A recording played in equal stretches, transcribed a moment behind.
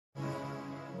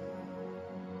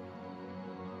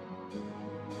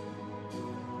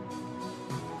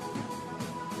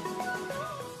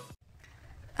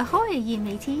Ahoy, ye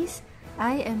mateys!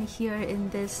 I am here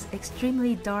in this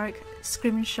extremely dark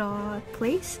scrimshaw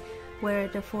place where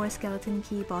the 4 skeleton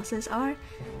key bosses are,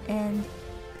 and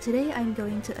today I'm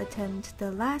going to attempt the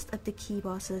last of the key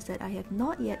bosses that I have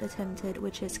not yet attempted,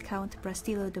 which is Count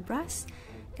Brastillo de Bras.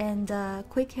 And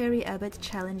Quick Harry Abbott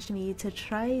challenged me to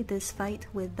try this fight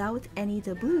without any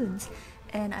doubloons,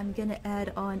 and I'm gonna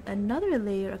add on another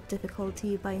layer of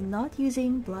difficulty by not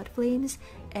using Blood Flames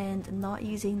and not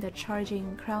using the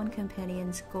charging Crown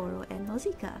Companions Goro and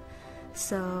Nausicaa.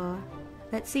 So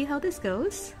let's see how this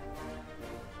goes.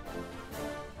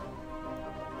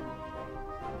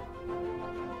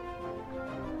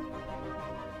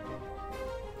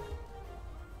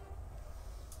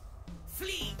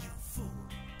 Flee, you fool!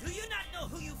 Do you not know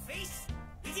who you face?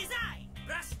 It is I,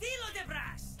 Brastillo de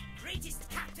Bras, greatest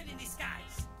captain in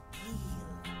disguise. Kneel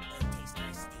or taste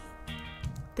my steel.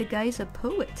 The guy's a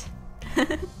poet.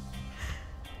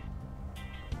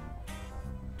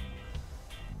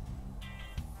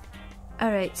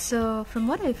 Alright, so from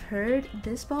what I've heard,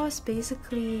 this boss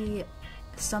basically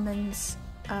summons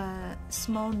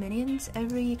small minions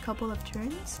every couple of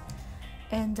turns,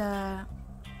 and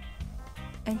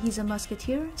he's a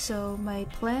musketeer, so my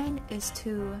plan is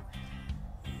to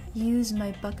use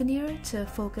my buccaneer to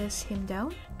focus him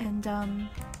down, and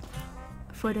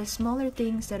for the smaller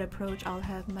things that approach, I'll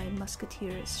have my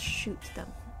musketeers shoot them.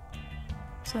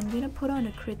 So I'm gonna put on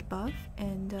a crit buff,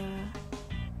 and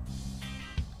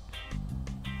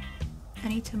I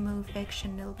need to move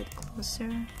action a little bit closer.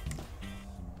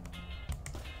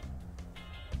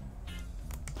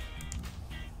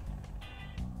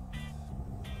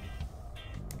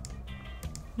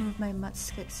 Move my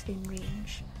muskets in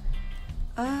range.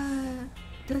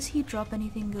 Does he drop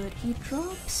anything good? He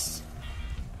drops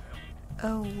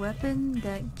a weapon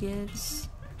that gives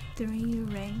 3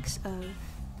 ranks of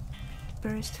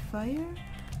burst fire,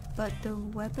 but the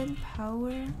weapon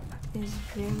power is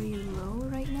very low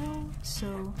right now,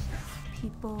 so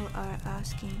people are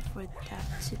asking for that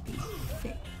to be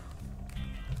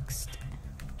fixed.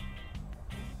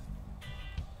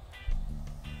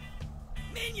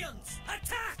 Minions,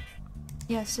 attack!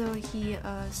 Yeah, so he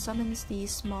summons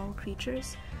these small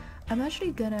creatures. I'm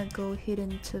actually gonna go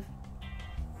hidden to...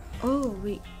 Oh,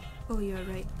 wait. Oh, you're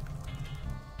right.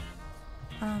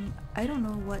 I don't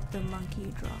know what the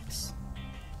monkey drops.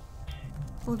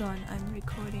 Hold on, I'm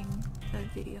recording a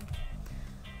video.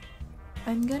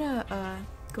 I'm gonna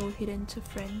go hidden to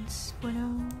friends for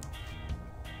now.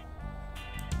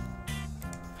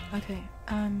 Okay,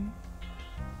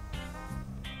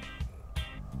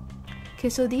 okay,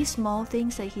 so these small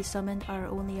things that he summoned are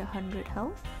only 100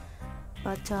 health,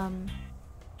 but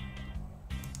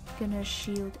gonna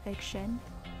shield Action.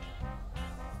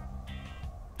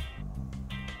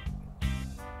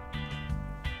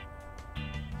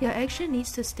 Yeah, Action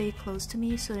needs to stay close to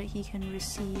me so that he can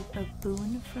receive a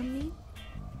boon from me.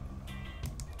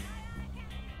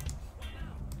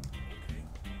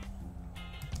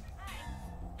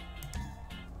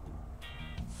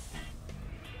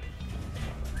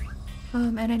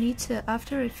 And I need to,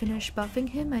 after I finish buffing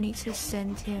him, I need to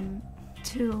send him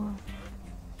to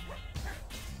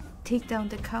take down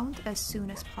the Count as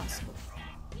soon as possible.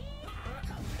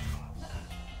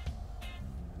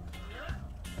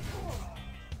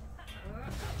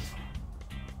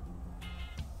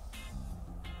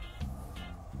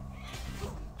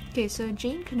 Okay, so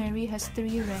Jane Canary has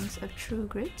 3 ranks of True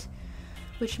Grit,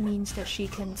 which means that she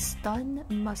can stun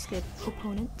musket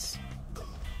opponents.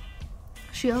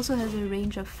 She also has a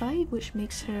range of 5, which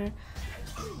makes her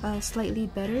slightly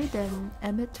better than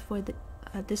Emmett for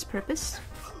this purpose.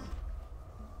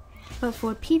 But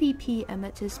for PvP,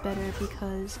 Emmett is better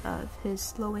because of his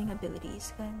slowing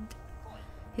abilities and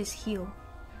his heal.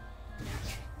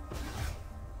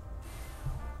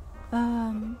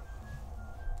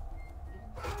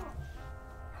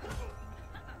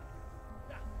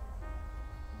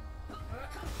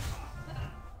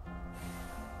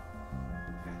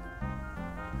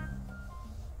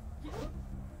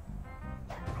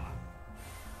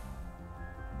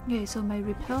 Okay, so my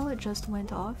repel just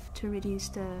went off to reduce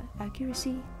the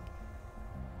accuracy.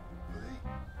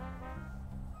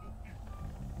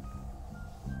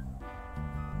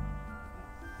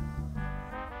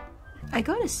 I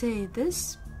gotta say,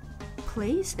 this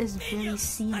place is very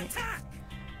scenic.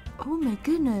 Oh my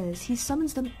goodness, he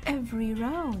summons them every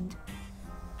round.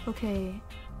 Okay.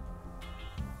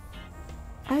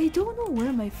 I don't know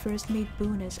where my first made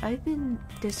boon is. I've been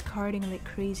discarding like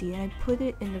crazy, and I put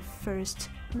it in the first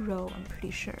row, I'm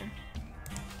pretty sure.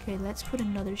 Okay, let's put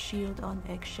another shield on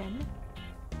Action.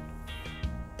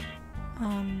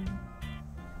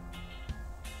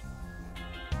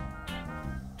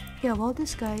 Yeah, well,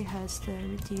 this guy has the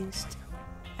reduced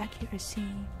accuracy.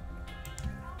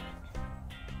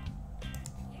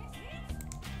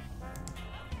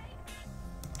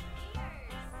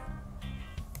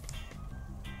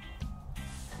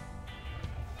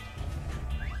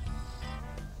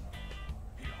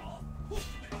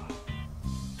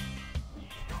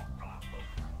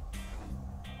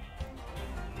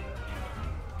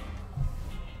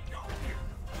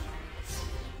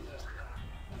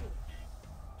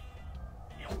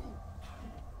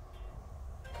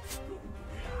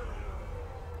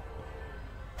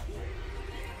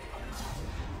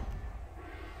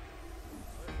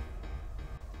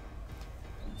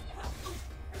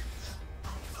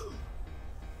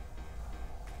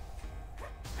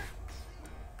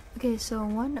 Okay, so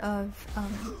one of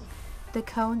the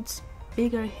Count's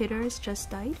bigger hitters just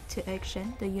died to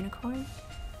Action, the unicorn.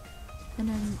 And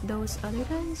then those other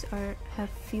guys have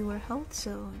fewer health,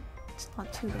 so it's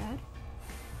not too bad.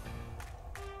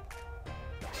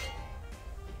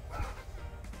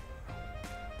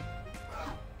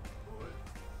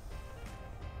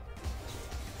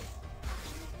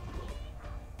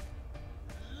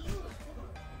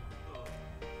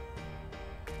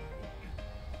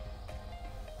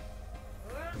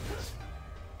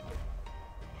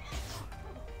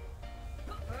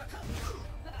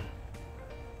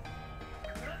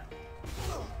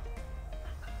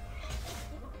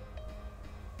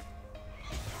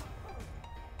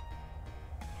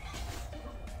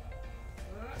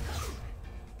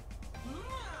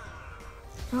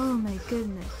 Oh my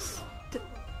goodness.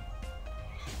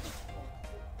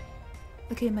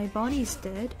 Okay, my body's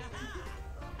dead.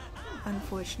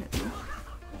 Unfortunately.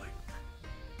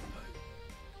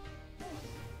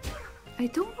 I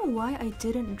don't know why I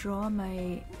didn't draw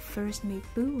my first mate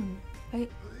boon. I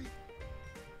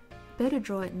better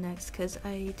draw it next because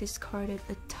I discarded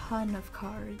a ton of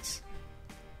cards.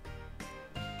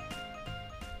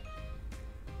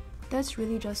 That's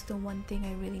really just the one thing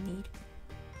I really need.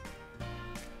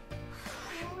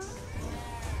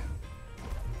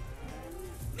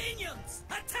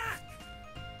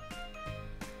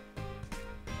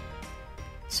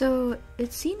 So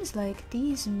it seems like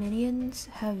these minions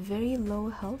have very low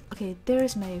health. Okay,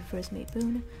 there's my first mate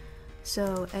boon.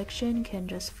 So Action can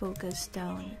just focus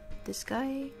down this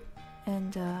guy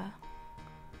and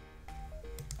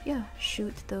yeah,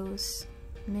 shoot those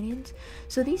minions.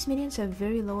 So these minions have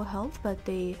very low health, but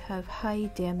they have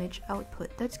high damage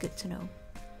output. That's good to know.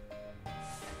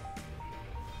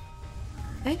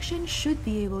 Action should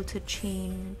be able to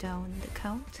chain down the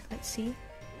Count. Let's see.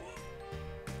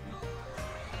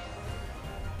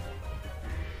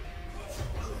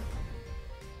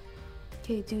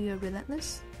 Okay, do your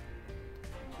relentless.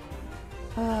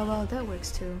 Well, that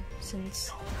works too,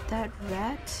 since that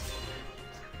rat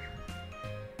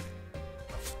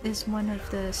is one of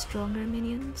the stronger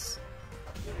minions.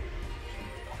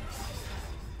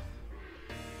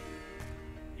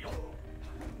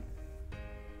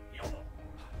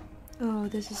 Oh,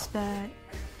 this is bad.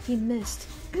 He missed.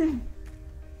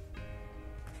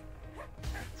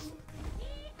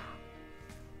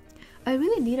 I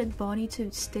really needed Bonnie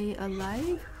to stay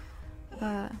alive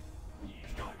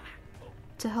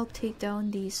to help take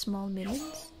down these small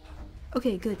minions.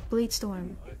 Okay, good. Blade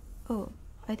Storm. Oh,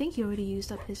 I think he already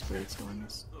used up his Blade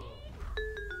Storms.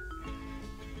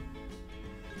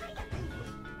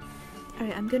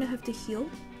 Alright, I'm gonna have to heal.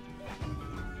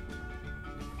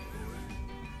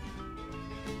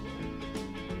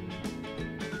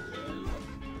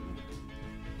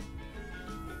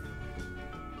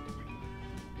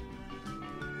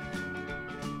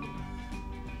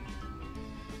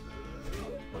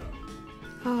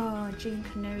 Oh, Jane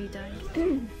Canary died.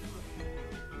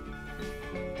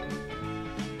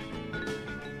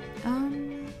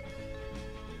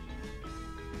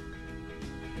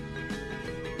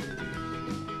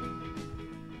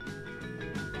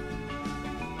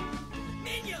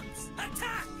 Minions,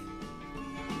 attack!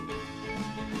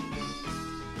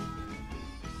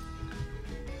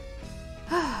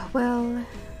 Well,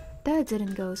 that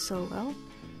didn't go so well.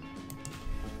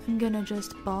 I'm gonna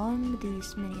just bomb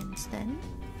these minions then.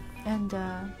 And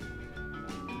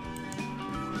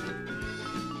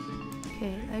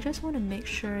okay, I just want to make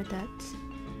sure that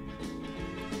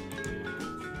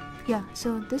yeah,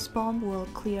 so this bomb will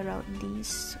clear out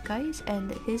these guys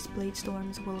and his Blade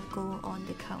Storms will go on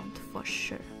the Count for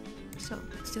sure. So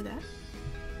let's do that.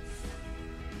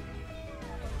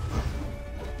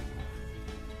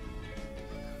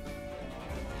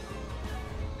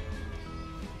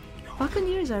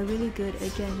 Buccaneers are really good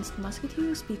against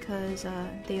Musketeers because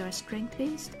they are strength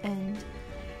based and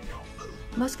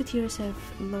Musketeers have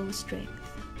low strength.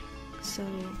 So,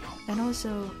 and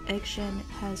also Eggshen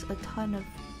has a ton of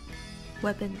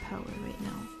weapon power right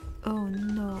now. Oh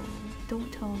no,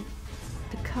 don't tell me.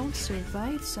 The Count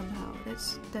survived somehow.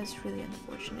 That's really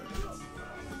unfortunate.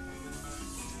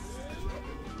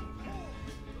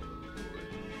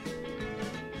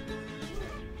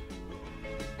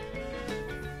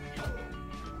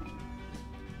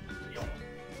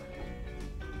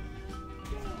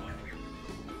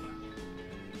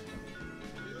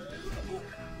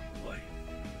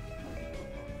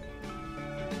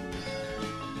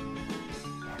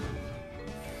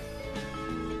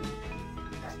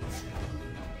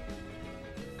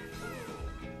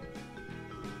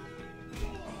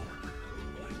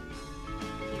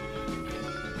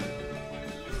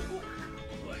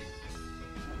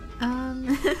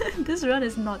 This run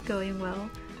is not going well.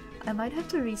 I might have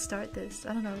to restart this.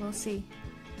 I don't know, we'll see.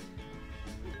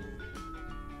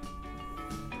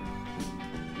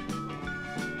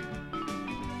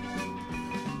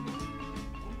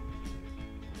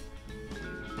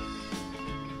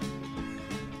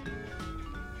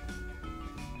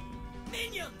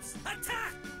 Minions,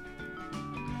 attack!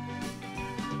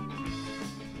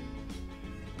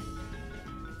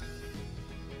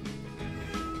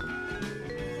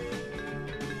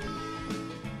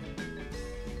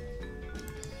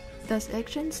 Does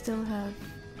Eggshen still have...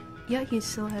 Yeah, he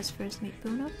still has first mate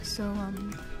boon up, so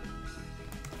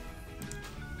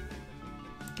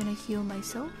gonna heal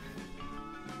myself.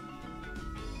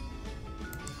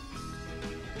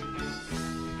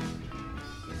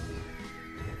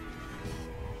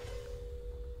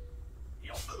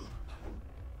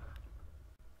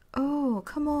 Oh,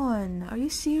 come on, are you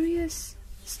serious?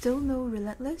 Still no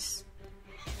relentless?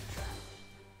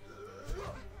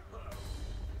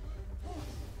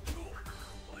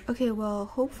 Okay, well,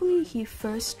 hopefully he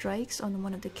first strikes on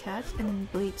one of the cats and then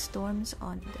Blade Storms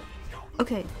on the...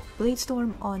 Okay, Blade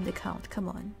Storm on the Count, come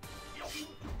on.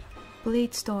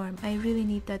 Blade Storm, I really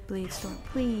need that Blade Storm,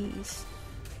 please.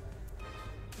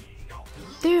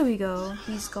 There we go,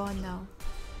 he's gone now.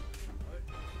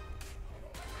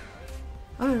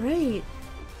 Alright.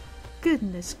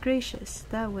 Goodness gracious,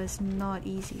 that was not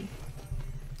easy.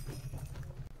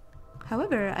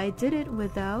 However, I did it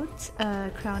without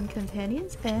Crown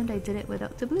Companions and I did it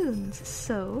without doubloons,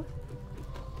 so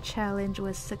challenge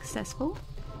was successful.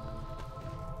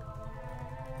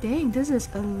 Dang, this is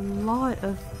a lot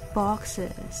of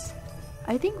boxes.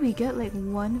 I think we get like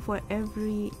one for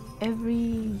every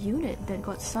unit that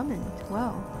got summoned.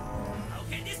 Wow. How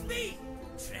can this be?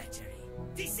 Treachery,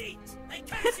 deceit, I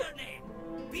curse your name.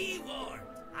 Be warned,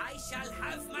 I shall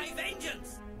have my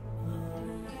vengeance.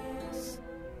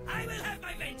 I will have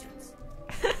my vengeance.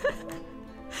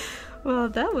 Well,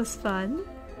 that was fun.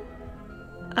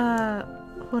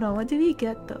 Hold on, what did we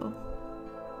get though?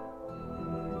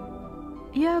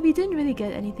 Yeah, we didn't really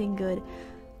get anything good,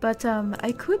 but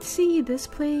I could see this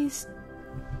place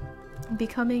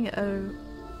becoming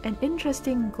an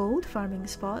interesting gold farming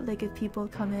spot. Like if people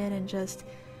come in and just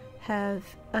have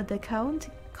the Count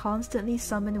constantly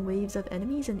summon waves of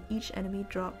enemies and each enemy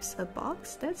drops a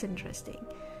box. That's interesting.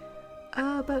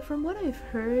 But from what I've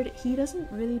heard, he doesn't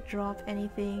really drop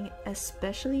anything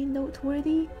especially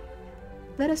noteworthy.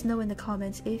 Let us know in the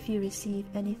comments if you receive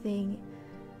anything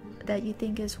that you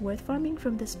think is worth farming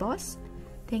from this boss.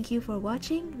 Thank you for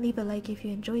watching, leave a like if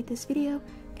you enjoyed this video,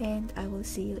 and I will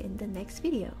see you in the next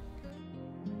video.